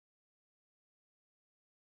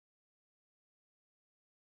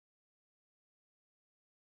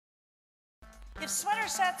If sweater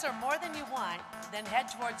sets are more than you want, then head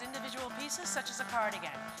towards individual pieces such as a cardigan.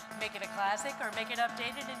 Make it a classic or make it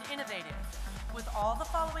updated and innovative. With all the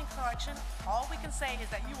following collection, all we can say is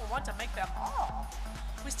that you will want to make them all.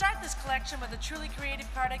 We start this collection with a truly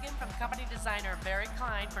creative cardigan from company designer Barry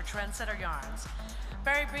Klein for Trendsetter Yarns.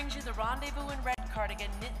 Barry brings you the Rendezvous in red cardigan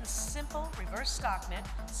knit in simple reverse stock knit,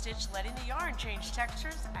 stitched letting the yarn change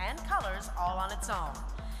textures and colors all on its own.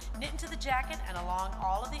 Knit into the jacket and along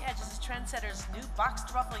all of the edges is Trendsetter's new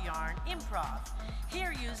boxed ruffle yarn, Improv.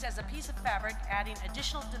 Here used as a piece of fabric, adding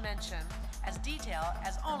additional dimension as detail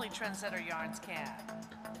as only Trendsetter yarns can.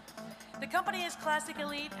 The company is Classic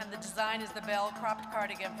Elite and the design is the BELLE cropped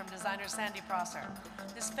cardigan from designer Sandi.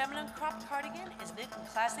 This feminine cropped cardigan is knit in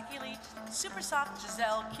Classic Elite, super soft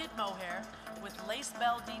Giselle kid mohair with lace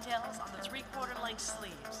bell details on the 3/4 length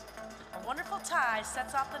sleeves. A wonderful tie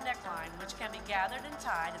sets off the neckline, which can be gathered and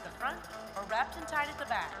tied at the front or wrapped and tied at the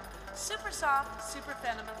back. Super soft, super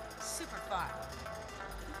feminine, super fun.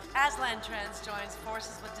 Aslantrends joins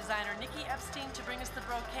forces with designer Nicky Epstein to bring us the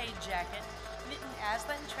brocade jacket, knit in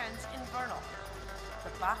Aslantrends Invernal. The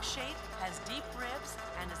box shape has deep ribs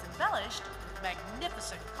and is embellished with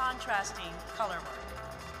magnificent contrasting color work.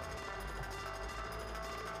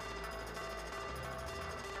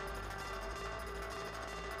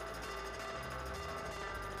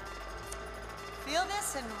 Feel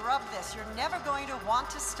this and rub this. You're never going to want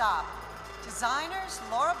to stop. Designers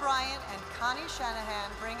Bryant and Connie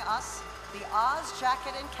Shanahan bring us the Oz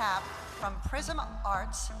jacket and cap from Prism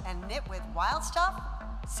Arts and knit with Wild Stuff,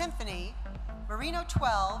 Symphony, Merino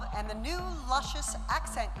 12, and the new luscious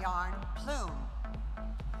accent yarn, Plume.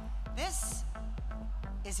 This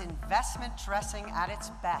is investment dressing at its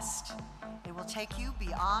best. It will take you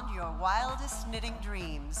beyond your wildest knitting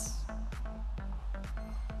dreams.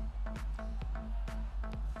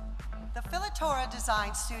 The Filatura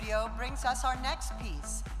Design Studio brings us our next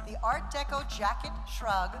piece, the Art Deco Jacket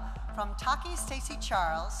Shrug from Tahki Stacy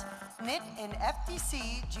Charles, knit in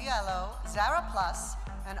FDC, Gioiello, Zara Plus,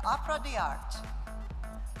 and Opera d'Art.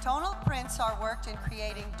 Tonal prints are worked in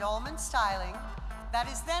creating dolman styling that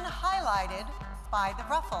is then highlighted by the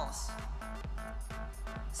ruffles.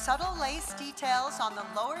 Subtle lace details on the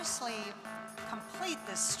lower sleeve complete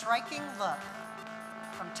this striking look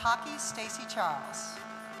from Tahki Stacy Charles.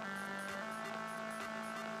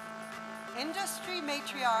 Industry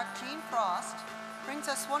matriarch Jean Frost brings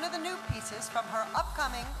us one of the new pieces from her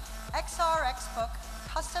upcoming XRX book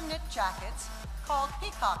custom knit jackets called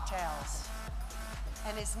Peacock Tails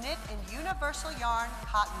and is knit in universal yarn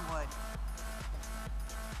Cottonwood.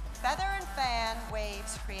 Feather and fan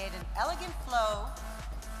waves create an elegant flow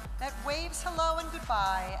that waves hello and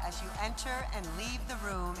goodbye as you enter and leave the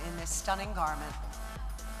room in this stunning garment.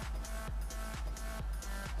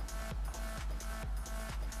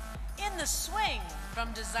 In the Swing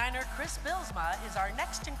from designer Chris Bilsma is our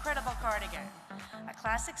next incredible cardigan. A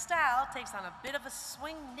classic style takes on a bit of a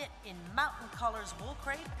swing knit in mountain colors wool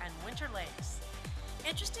crepe and winter lace.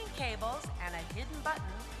 Interesting cables and a hidden button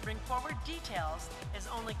bring forward details as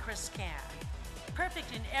only Chris can.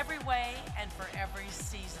 Perfect in every way and for every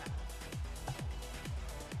season.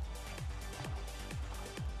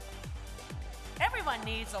 Everyone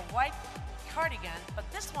needs a white cardigan, but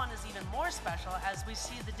this one is even more special as we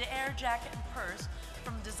see the Daer jacket and purse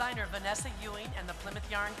from designer Vanessa Ewing and the Plymouth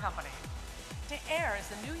Yarn Company. Daer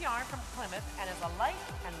is a new yarn from Plymouth and is a light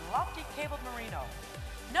and lofty cabled merino.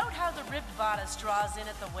 Note how the ribbed bodice draws in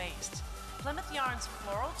at the waist. Plymouth Yarn's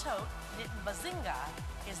floral tote, knit in Bazinga,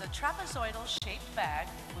 is a trapezoidal shaped bag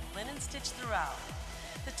with linen stitched throughout.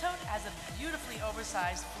 The tote has a beautifully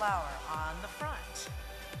oversized flower on the front.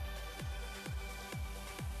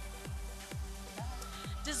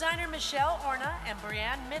 Designer Michelle Orna and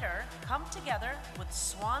Brianne Mitter come together with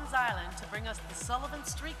Swan's Island to bring us the Sullivan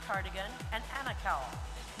Street cardigan and Anna cowl,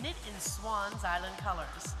 knit in Swan's Island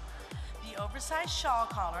colors. The oversized shawl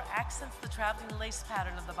collar accents the traveling lace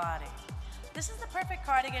pattern of the body. This is the perfect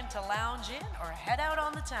cardigan to lounge in or head out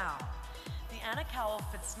on the town. The Anna cowl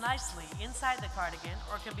fits nicely inside the cardigan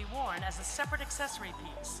or can be worn as a separate accessory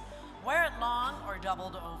piece. Wear it long or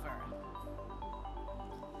doubled over.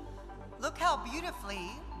 Look how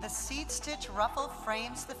beautifully the seed stitch ruffle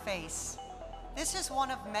frames the face. This is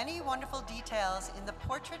one of many wonderful details in the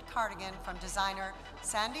portrait cardigan from designer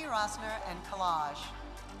Sandi and Collage.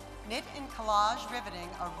 Knit in collage riveting,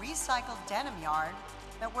 a recycled denim yarn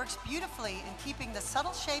that works beautifully in keeping the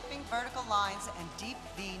subtle shaping, vertical lines, and deep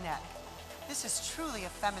V neck. This is truly a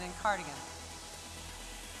feminine cardigan.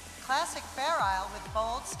 Classic Fair Isle with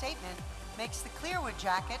bold statement makes the Clearwood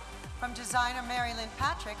jacket from designer Mary Lynn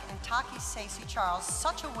Patrick and Tahki Stacy Charles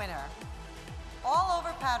such a winner. All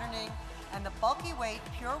over patterning and the bulky weight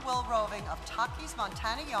pure wool roving of Tahki's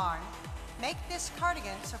Montana yarn make this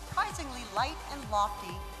cardigan surprisingly light and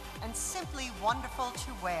lofty and simply wonderful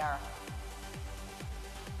to wear.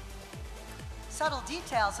 Subtle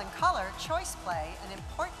details and color choice play an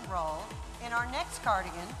important role in our next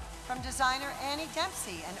cardigan from designer Annie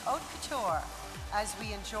Dempsey and Haute Couture as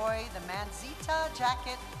we enjoy the Manzita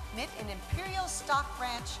jacket knit in Imperial Stock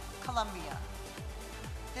Ranch, Colombia.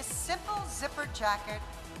 This simple zippered jacket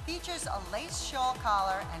features a lace shawl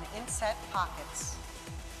collar and inset pockets.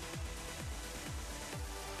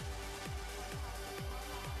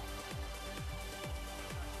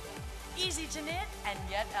 Easy to knit and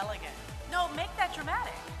yet elegant. No, make that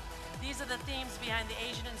dramatic. These are the themes behind the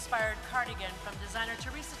Asian-inspired cardigan from designer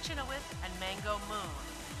Teresa Chenoweth and Mango Moon.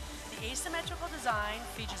 The asymmetrical design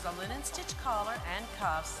features a linen stitch collar and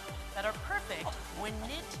cuffs that are perfect when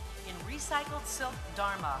knit in recycled silk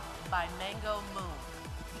Dharma by Mango Moon.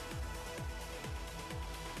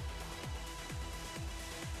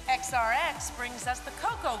 XRX brings us the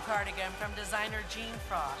Cocoa cardigan from designer Jean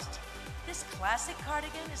Frost. This classic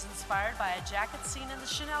cardigan is inspired by a jacket seen in the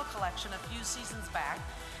Chanel collection a few seasons back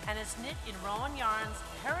and is knit in Rowan Yarn's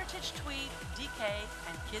Heritage Tweed, DK,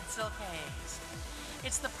 and Kid Silk Haze.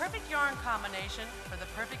 It's the perfect yarn combination for the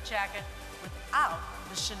perfect jacket without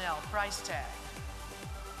the Chanel price tag.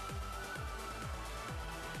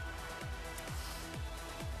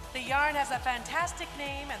 The yarn has a fantastic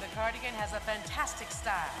name and the cardigan has a fantastic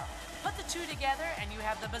style. Put the two together and you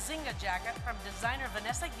have the Bazinga jacket from designer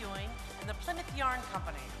Vanessa Ewing and the Plymouth Yarn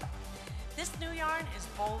Company. This new yarn is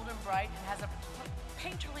bold and bright and has a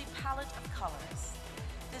painterly palette of colors.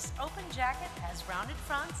 This open jacket has rounded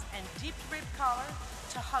fronts and deep rib collar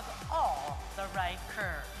to hug all the right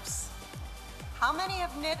curves. How many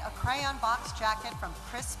have knit a crayon box jacket from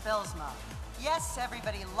Chris Bilsma? Yes,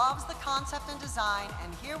 everybody loves the concept and design,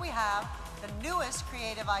 and here we have the newest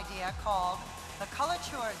creative idea called the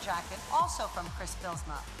Filatura jacket, also from Chris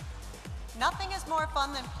Bilsma. Nothing is more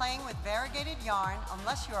fun than playing with variegated yarn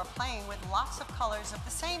unless you are playing with lots of colors of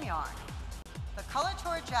the same yarn. The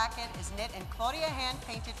Filatura jacket is knit in Claudia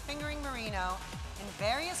hand-painted fingering merino in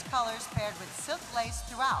various colors paired with silk lace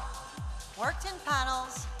throughout, worked in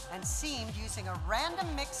panels and seamed using a random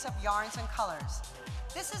mix of yarns and colors.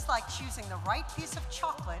 This is like choosing the right piece of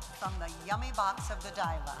chocolate from the yummy box of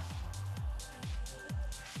Godiva.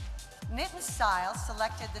 Knit and Style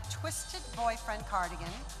selected the Twisted Boyfriend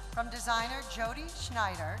cardigan from designer Jody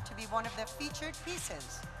Schneider to be one of their featured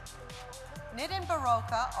pieces. Knit in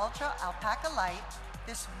Baroka Ultra Alpaca Light,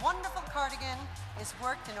 this wonderful cardigan is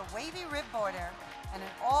worked in a wavy rib border and an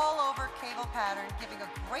all-over cable pattern, giving a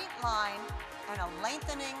great line and a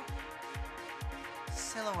lengthening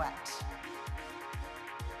silhouette.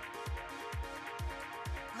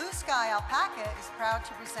 Blue Sky Alpaca is proud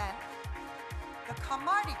to present the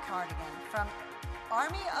Camardi cardigan from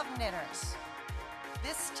Army of Knitters.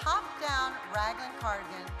 This top-down raglan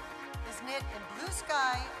cardigan is knit in blue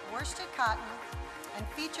sky worsted cotton and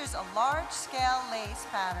features a large-scale lace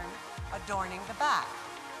pattern adorning the back.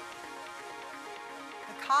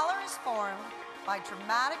 The collar is formed by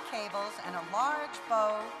dramatic cables and a large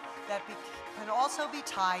bow that can also be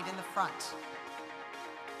tied in the front.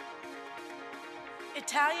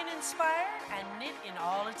 Italian-inspired and knit in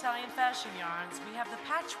all Italian fashion yarns, we have the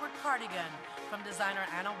Patchwork cardigan from designer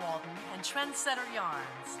Anna Walden and Trendsetter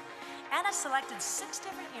Yarns. Anna selected 6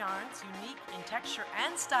 different yarns, unique in texture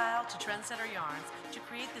and style to Trendsetter Yarns, to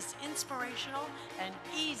create this inspirational and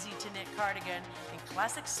easy-to-knit cardigan in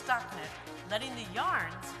classic stock knit, letting the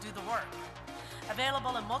yarns do the work.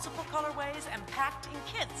 Available in multiple colorways and packed in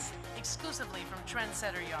kits exclusively from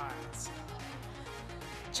Trendsetter Yarns.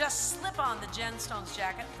 Just slip on the Gemstones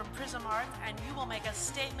jacket from Prism Art and you will make a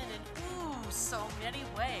statement in so many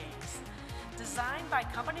ways. Designed by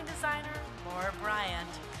company designer Laura Bryant,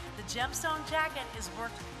 the gemstone jacket is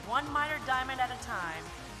worked one miter diamond at a time,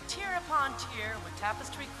 tier upon tier with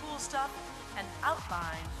tapestry cool stuff and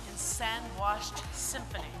outlined in sand-washed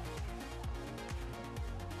Symphony.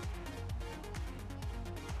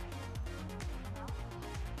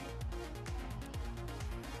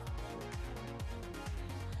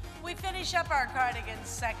 We finish up our cardigan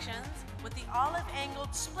sections with the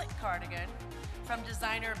olive-angled split cardigan from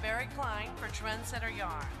designer Barry Klein for Trendsetter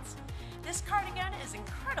Yarns. This cardigan is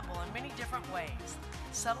incredible in many different ways.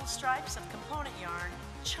 Subtle stripes of component yarn,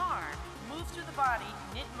 charm, move through the body,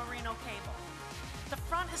 knit merino cable. The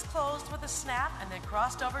front is closed with a snap and then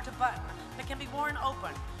crossed over to button that can be worn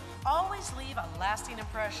open. Always leave a lasting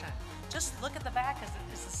impression. Just look at the back as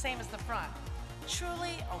it is the same as the front.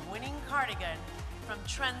 Truly a winning cardigan from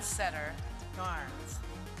Trendsetter Yarns.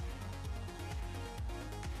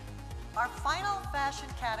 Our final fashion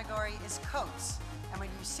category is coats. And when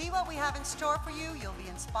you see what we have in store for you, you'll be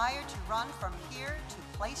inspired to run from here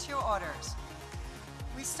to place your orders.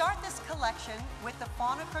 We start this collection with the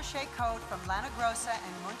fauna crochet coat from Lana Grossa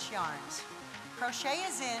and Munch Yarns. Crochet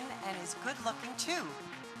is in and is good looking too.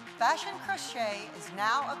 Fashion crochet is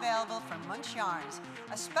now available from Munch Yarns,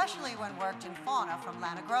 especially when worked in fauna from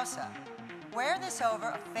Lana Grossa. Wear this over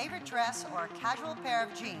a favorite dress or a casual pair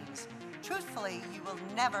of jeans. Truthfully, you will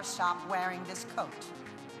never stop wearing this coat.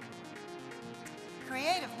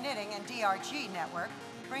 Creative Knitting and DRG Network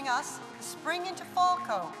bring us the Spring into Fall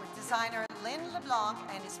coat with designer Lynn LeBlanc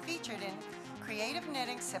and is featured in Creative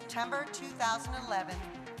Knitting September 2011.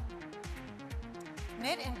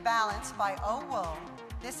 Knit in Balance by O Wool.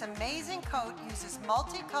 This amazing coat uses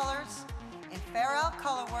multicolors in Farrell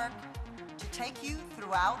colorwork to take you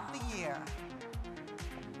throughout the year.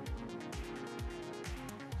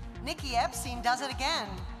 Nicky Epstein does it again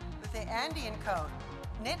with the Andean coat,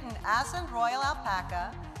 knit in Aslan Royal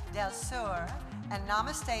Alpaca, Del Sur, and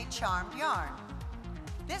Namaste Charmed yarn.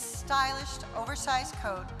 This stylish, oversized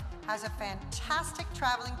coat has a fantastic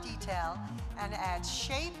traveling detail and adds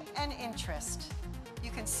shape and interest.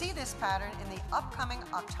 You can see this pattern in the upcoming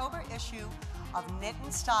October issue of Knit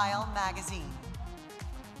and Style magazine.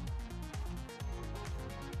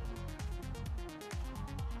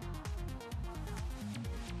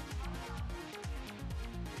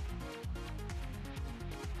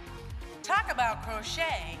 Talk about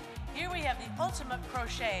crochet. Here we have the ultimate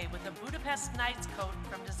crochet with the Budapest Nights coat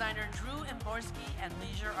from designer Drew Imborski and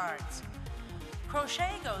Leisure Arts.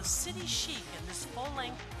 Crochet goes city chic in this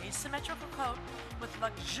full-length asymmetrical coat with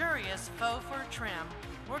luxurious faux fur trim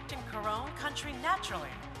worked in Caron country naturally.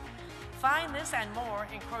 Find this and more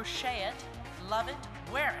in Crochet It, Love It,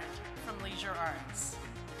 Wear It from Leisure Arts.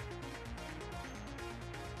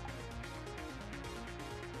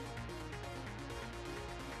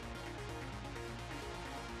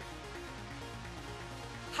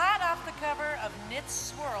 Hot off the cover of Knit's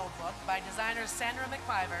Swirl book by designer Sandra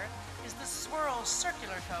McIver is the Swirl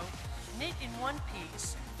circular coat, knit in one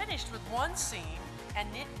piece, finished with one seam,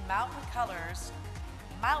 and knit in mountain colors.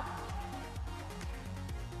 Mountain.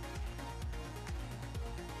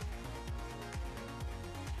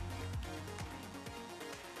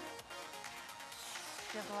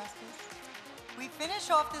 Do you have the last piece? We finish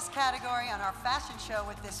off this category on our fashion show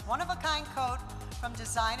with this one-of-a-kind coat from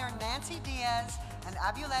designer Nancy Diaz and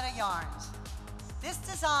Abuletta Yarns. This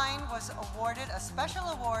design was awarded a special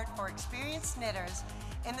award for experienced knitters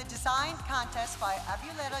in the design contest by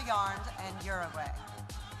Abuletta Yarns and Uruguay.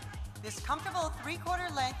 This comfortable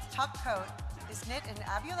 3/4 length tuck coat is knit in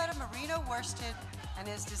Abuletta Merino worsted and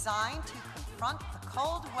is designed to confront the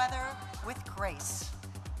cold weather with grace.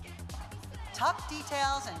 Tuck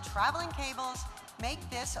details and traveling cables make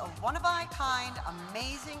this a one-of-a-kind,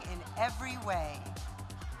 amazing in every way.